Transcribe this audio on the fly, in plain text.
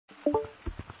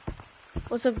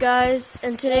What's up, guys?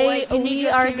 And today we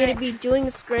are going to be doing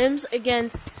scrims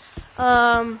against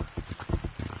Yeti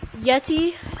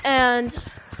and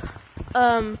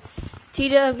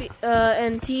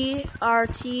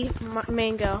TRT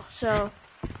Mango. So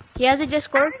he has a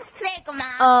Discord.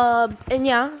 And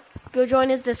yeah, go join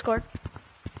his Discord.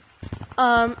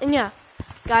 And yeah,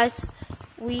 guys,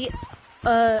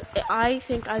 I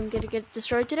think I'm gonna get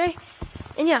destroyed today.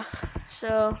 And yeah,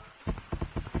 so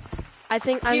I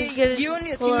think I'm gonna. You and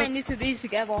your teammate need to be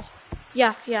together.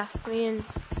 Yeah, me and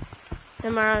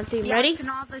him are on team. Ready?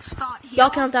 Y'all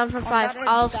count down from 5.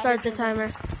 I'll start the timer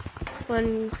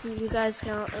when you guys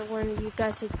count, or when you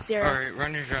guys hit 0. Alright,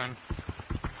 runners run.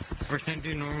 We're gonna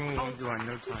do normal one to one,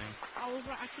 no time.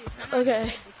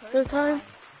 Okay, no time.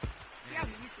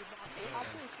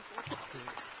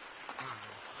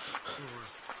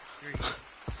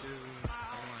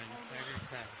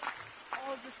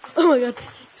 Oh my god,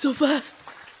 so fast.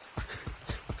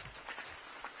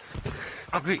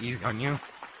 I'll get easy on you.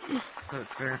 That's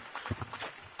fair.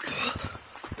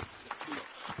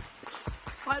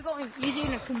 Why going easy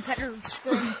in a competitive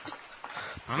scrim?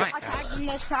 I tagged in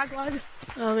this tagline.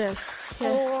 Oh man. Okay.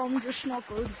 Oh, I'm just not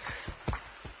good.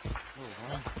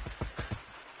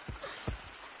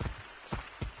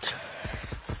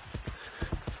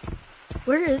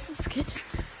 Where is this kid?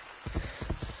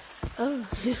 Oh,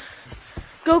 yeah.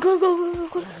 Go.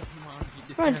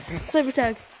 Run, cyber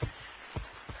tag.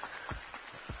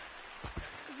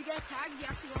 If you get tagged, you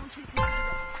have to go on 2 people.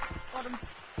 Bottom.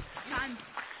 Time.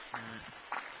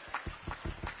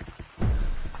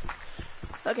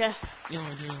 Okay. You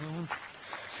wanna do another one?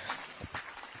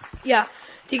 Yeah.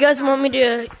 Do you guys want me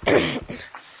to?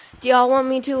 Do y'all want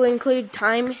me to include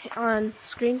time on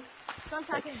screen? Don't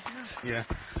tag him. No. Yeah.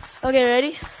 Okay,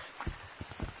 ready?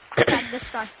 Tag this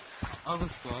guy. I'll go.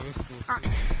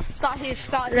 Start here.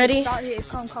 Ready? Start here.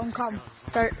 Come.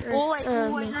 Start. Oh wait,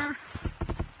 no.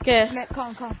 Okay.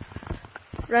 Come.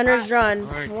 Runners run.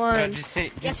 Alright, 1, just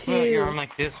put 2, your arm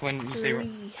like this when you say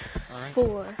 3, alright.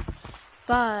 4,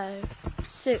 5,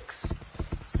 6,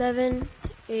 7,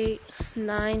 8,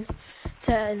 9,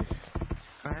 10.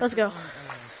 Let's go.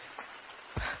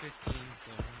 15 seconds.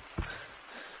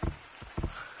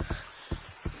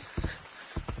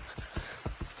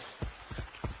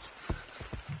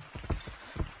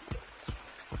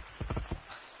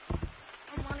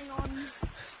 I'm running on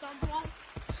stump wall.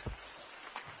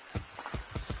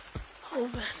 Oh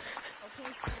man. Okay.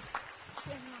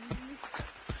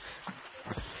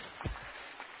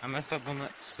 I messed up on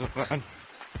that so bad. I'll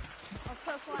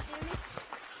put flat near me.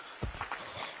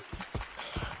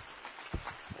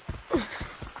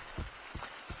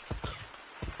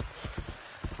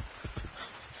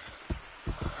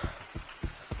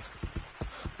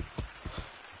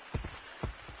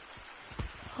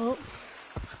 Oh.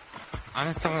 I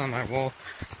messed up on my wall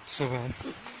so bad.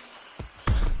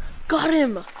 Got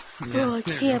him! Yeah, Bro, I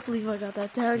can't believe I got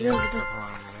that tag. Yeah,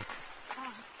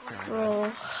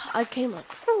 Bro, I came like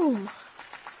boom.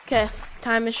 Okay,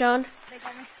 time is shown. They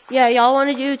got me. Yeah, y'all want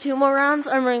to do 2 more rounds?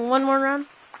 I mean, 1 more round?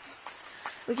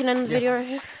 We can end the video right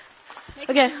here. Make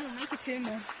Okay. Make it 2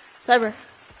 more. Cyber.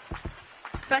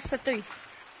 Best of 3.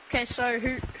 Okay, so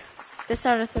who? This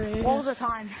out of 3. All the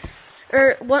time.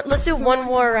 Or what? Let's do 1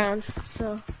 more round.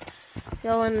 So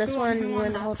y'all win this Who won? one, Who you won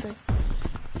win the that? whole thing.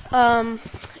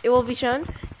 It will be shown.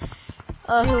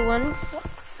 Who won?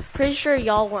 Pretty sure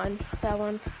y'all won that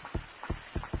one.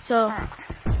 So, Alright.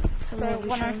 I'm gonna be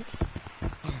 1-0. shown.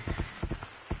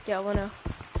 Yeah, 1-0.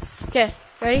 Okay,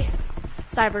 ready?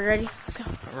 Cyber, ready? Let's go.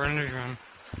 Runners run.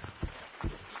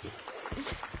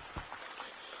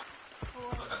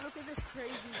 Oh, look at this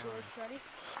crazy board. Ready?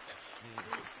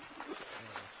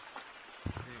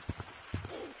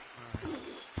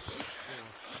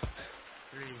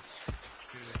 3, 2,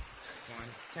 1.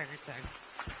 Tag.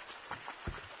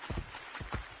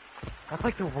 That's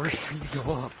like the worst thing to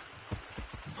go up.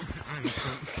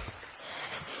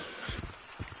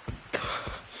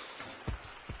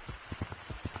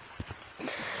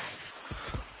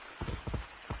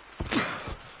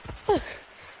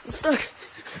 I'm stuck.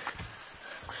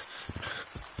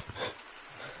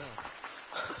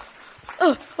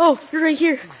 Oh, you're right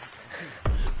here.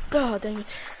 God dang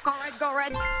it. Go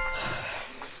red.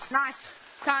 Nice.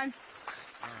 Time.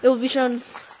 It will be shown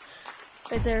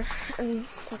right there in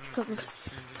a couple.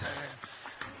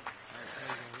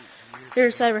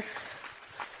 Here's Cyber.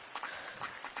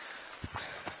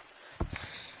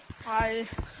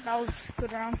 That was a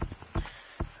good round.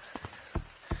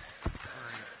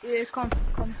 Yeah, come.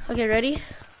 Okay, ready?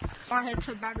 My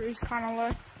headset battery's kind of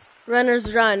low.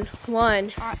 Runners run.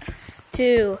 1, Alright.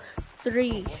 2,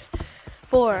 3,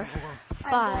 4,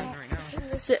 5, Right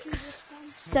now. 6,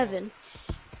 7,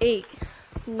 8,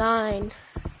 9,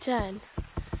 10.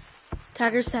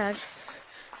 Tagger's tag.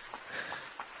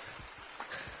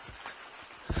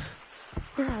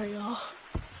 Where are y'all?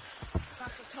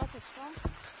 Back to top of one.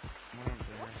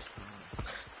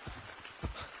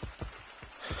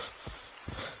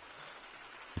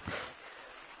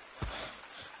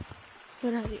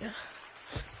 Good idea.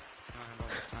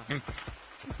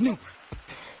 No. I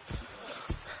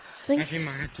think Actually,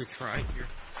 might have to try here.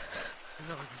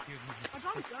 That was a good one. I was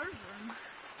on the third room.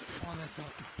 Oh, that's not.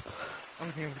 I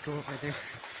was able to go up right there.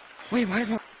 Wait, why is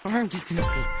my arm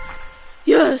disconnected?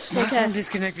 yes. My Okay. arm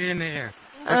disconnected in midair.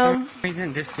 For Um. some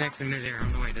reason, disconnects in midair. I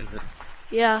don't know why it does it.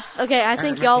 Yeah. Okay. I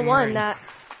think Alright, y'all let's see won mine. that.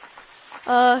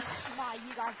 Nah, you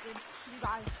guys did. You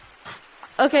guys.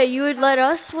 Okay. You would let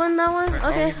us win that one? Right, all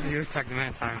we Okay. have to do is check the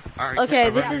minute time. Alright, Okay,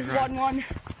 check the this round is- run. 1-1.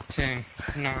 10,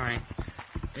 9,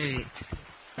 8,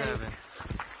 7,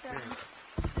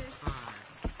 6, 5,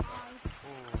 4,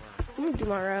 I'm gonna do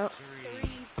my route. 3,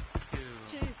 2,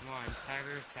 1.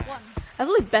 Tiger's tag. 1. I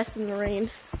believe best in the rain.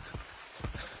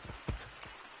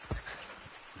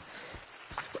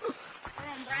 We're on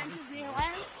branches near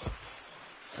land.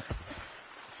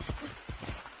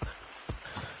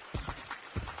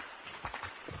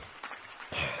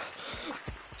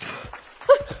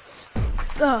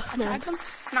 Oh man, Tag them.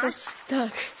 I'm Nice.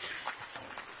 stuck.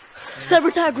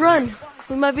 Cyber tag, run!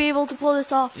 We might be able to pull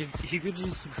this off. If you could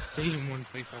just stay in one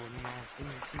place, I wouldn't know.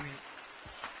 Teammate.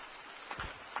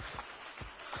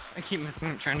 I keep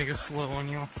messing up trying to go slow on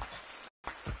you.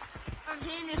 I'm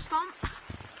hitting your stump.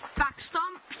 Back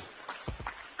stump.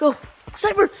 Go,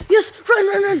 Cyber! Yes,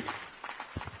 run!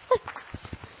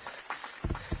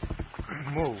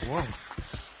 Whoa, whoa.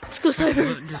 Let's go,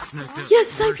 Cyber. Disconnected.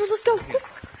 Yes, Cyber, let's go.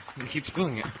 He keeps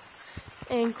doing it.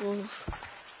 Ankles.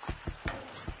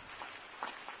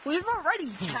 We've already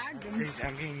tagged him.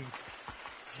 I'm getting...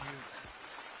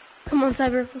 Come on,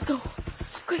 Cyber, let's go.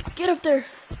 Quick, get up there.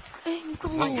 I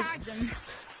Ankles. tagged him.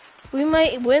 We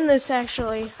might win this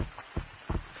actually.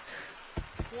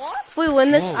 What? If we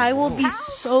win this, Whoa, I will whoa. be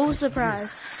so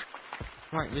surprised.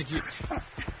 Right, like you...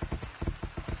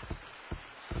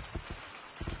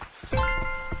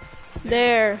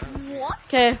 There. What?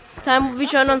 Okay, time will be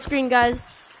shown on screen, guys.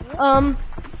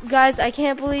 Guys, I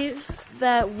can't believe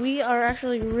that we are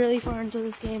actually really far into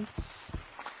this game.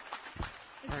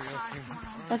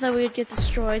 I thought we would get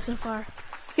destroyed so far.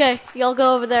 Okay, y'all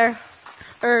go over there.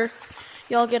 Or,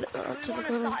 y'all get up We to the want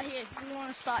to corner. start here. We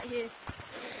want to start here.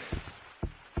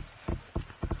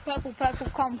 Purple,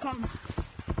 come.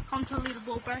 Come to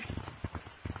leaderboard, bro.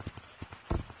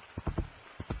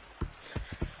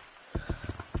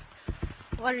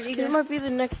 What did he It do? might be the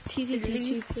next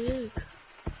TTT pig.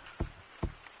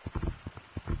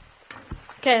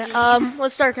 Okay,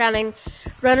 let's start counting.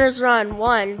 Runners run.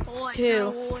 1, Oh, 2.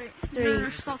 no, wait. 3. No,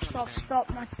 stop,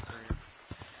 man.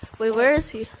 Wait, where is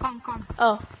he? Come.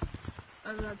 Oh,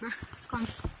 Over there, bro. Come.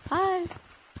 hi.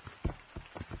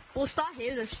 We'll start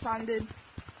here this time, dude.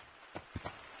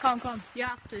 Come. You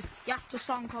have to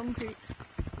start on concrete.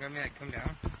 You want me to come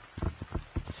down?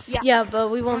 Yeah, but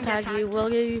we won't Don't get tag you. tagged. We'll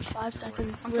give you 5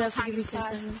 seconds. I'm We gonna have to tag give you you 10 five.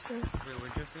 seconds. So. Wait,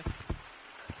 what'd you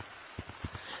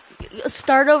say?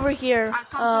 Start over here.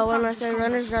 Come, When I just say come.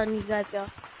 runners run, you guys go.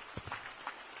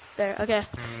 There, okay.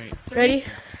 Alright. Ready?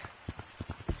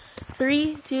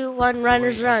 3, 2, 1,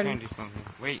 runners Wait, I'm trying run. to do something.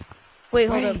 Wait. Wait,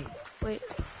 hold up. Wait.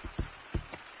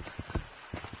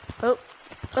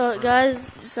 Oh,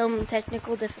 guys, some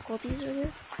technical difficulties right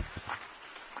here.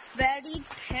 Very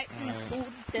technical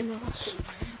difficulty.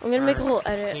 I'm gonna make a whole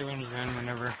edit. Hey, when you run,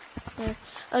 whenever.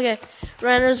 Okay,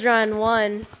 runners run.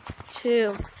 1,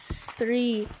 2,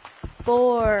 3,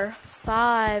 4,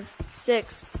 5,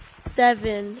 6,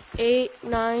 7, 8,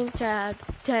 9, tag,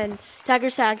 10.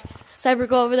 Tagger's tag. Cyber,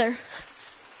 go over there.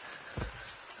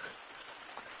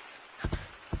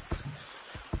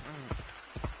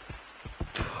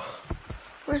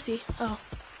 Where's he? Oh.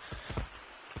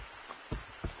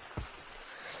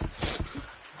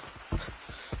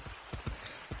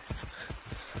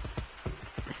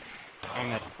 I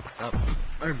messed up.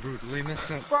 I brutally messed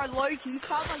up. Bro, Loki,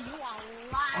 Father, you are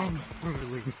lying.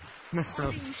 Brutally messed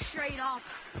up. You straight up.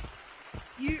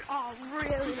 You are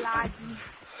really lagging.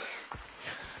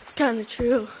 It's kind of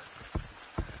true.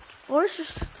 Or it's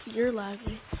just you're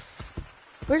lagging.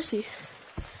 Where's he?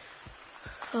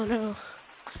 Oh no.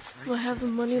 Do I have the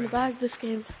money in the bag this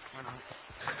game? Oh,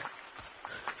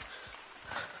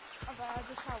 but I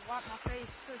just had to wipe my face.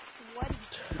 So sweaty.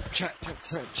 Chat.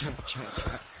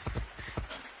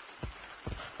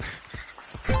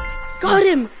 Got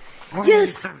him! Why Yes!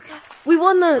 is that? We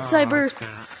won that, Oh, Cyber. it's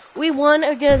bad. We won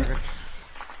against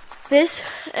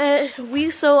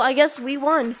So I guess we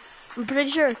won. I'm pretty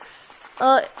sure.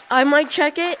 I might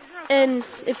check it, and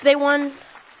if they won,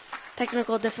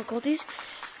 technical difficulties.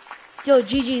 Yo,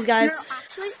 GG's, guys. No,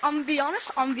 actually, I'm be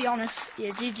honest.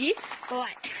 Yeah, GG. But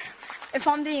like, if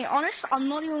I'm being honest, I'm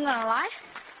not even gonna lie.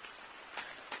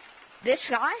 This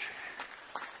guy,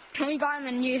 can we buy him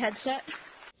a new headset?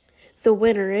 The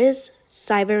winner is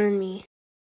Cyber and me.